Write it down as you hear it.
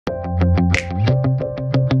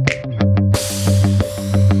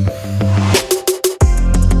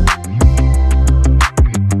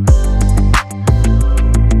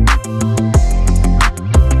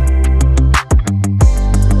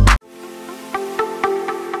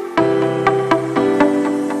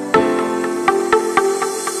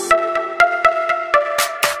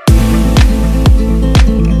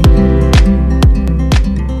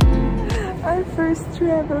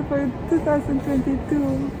travel for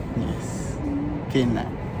 2022. Yes.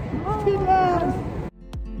 Finland. Oh. Finland.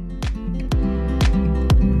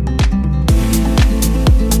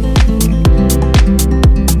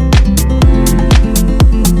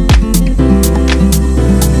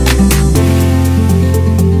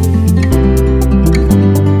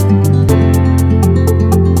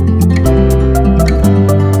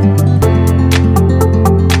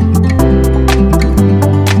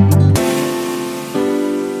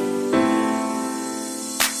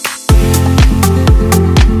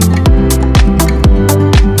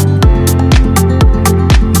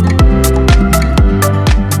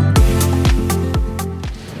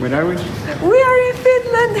 Where are we? We are in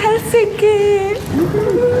Finland, Helsinki!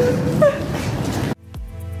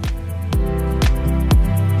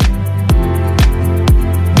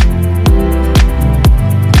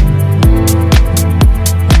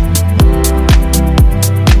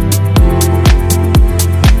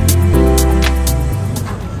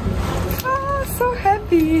 Oh, so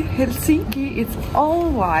happy! Helsinki, it's all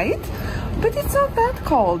white. But it's not that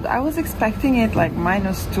cold. I was expecting it like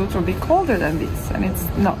 -2 to be colder than this, and it's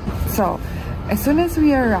not. So as soon as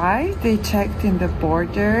we arrived, they checked in the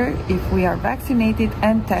border if we are vaccinated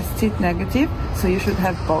and tested negative. So you should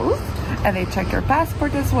have both, and they check your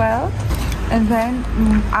passport as well. And then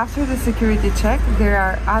after the security check, there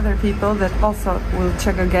are other people that also will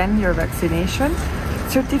check again your vaccination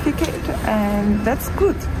certificate, and that's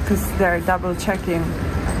good because they're double checking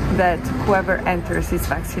that whoever enters is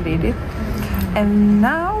vaccinated. And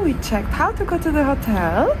now we checked how to go to the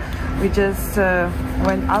hotel. We just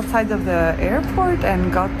went outside of the airport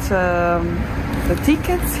and got the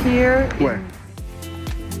tickets here. Where?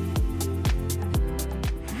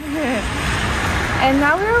 And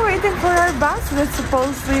now we're waiting for our bus that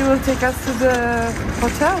supposedly will take us to the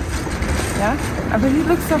hotel. Yeah, I mean, it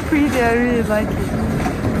looks so pretty. I really like it.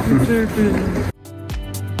 It's very pretty.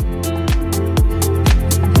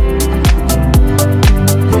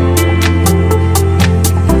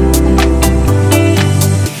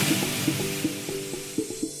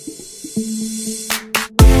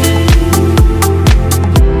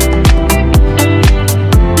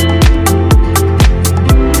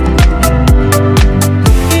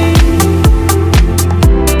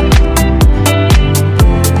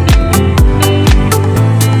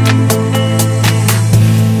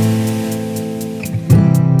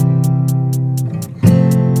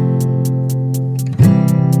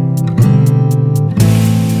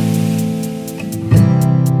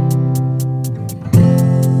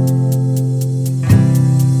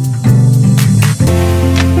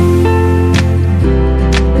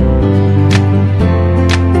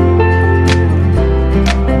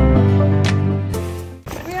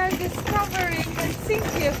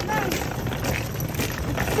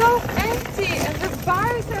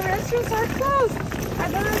 Are closed. I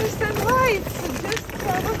don't understand why. It's just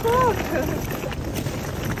 12 o'clock.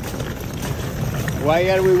 Why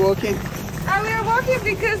are we walking? We are walking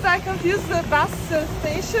because I confused the bus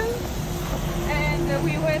station and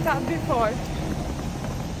we went out before.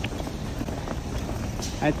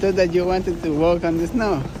 I thought that you wanted to walk on the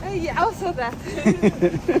snow. Yeah, also that.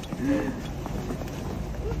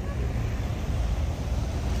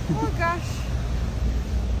 Oh gosh.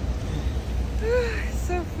 It's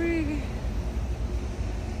so pretty.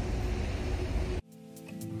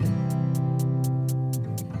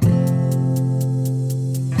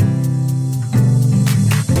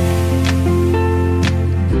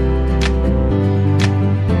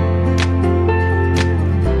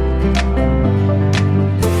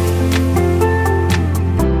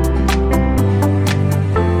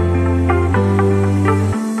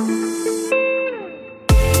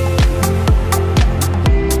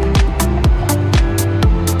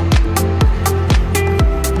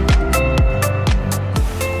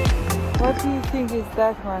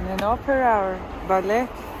 That one, an opera or ballet?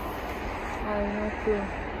 I'm not sure.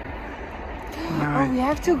 Oh, we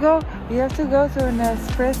have to go. We have to go to an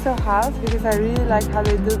espresso house because I really like how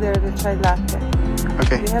they do there the chai latte.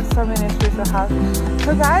 Okay. We have so many espresso houses.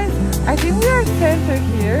 So guys, I think we are centered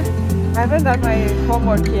here. I haven't done my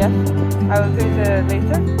homework yet. I will do it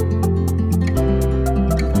later.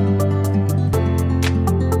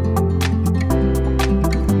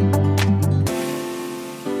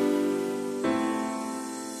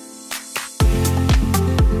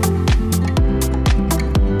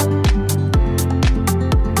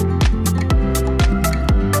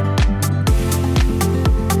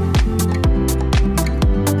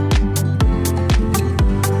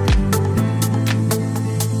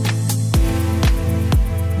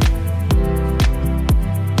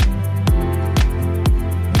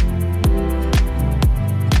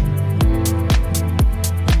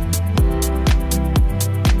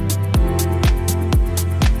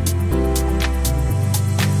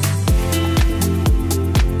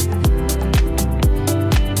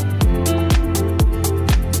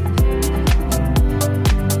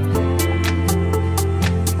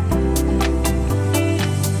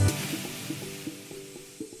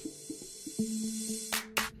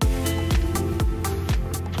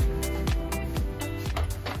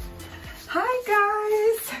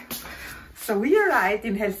 night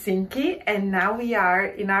in Helsinki, and now we are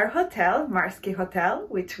in our hotel, Marski Hotel,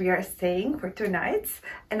 which we are staying for 2 nights.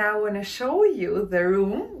 And I want to show you the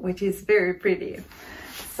room, which is very pretty.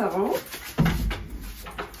 So,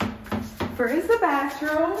 first the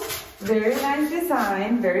bathroom, very nice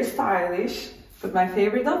design, very stylish. But my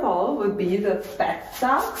favorite of all would be the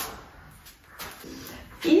bathtub.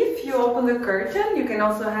 If you open the curtain, you can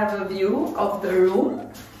also have a view of the room.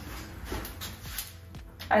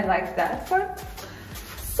 I like that one.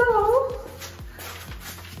 So,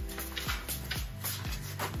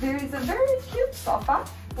 there is a very cute sofa,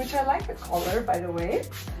 which I like the color, by the way.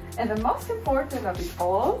 And the most important of it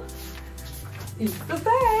all is the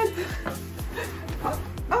bed.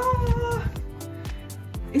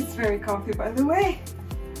 It's very comfy, by the way.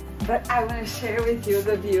 But I want to share with you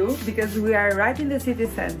the view because we are right in the city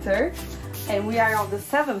center and we are on the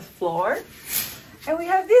 7th floor and we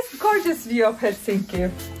have this gorgeous view of Helsinki.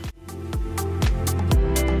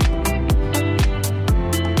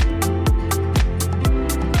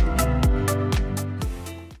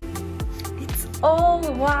 It's all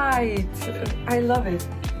white. I love it.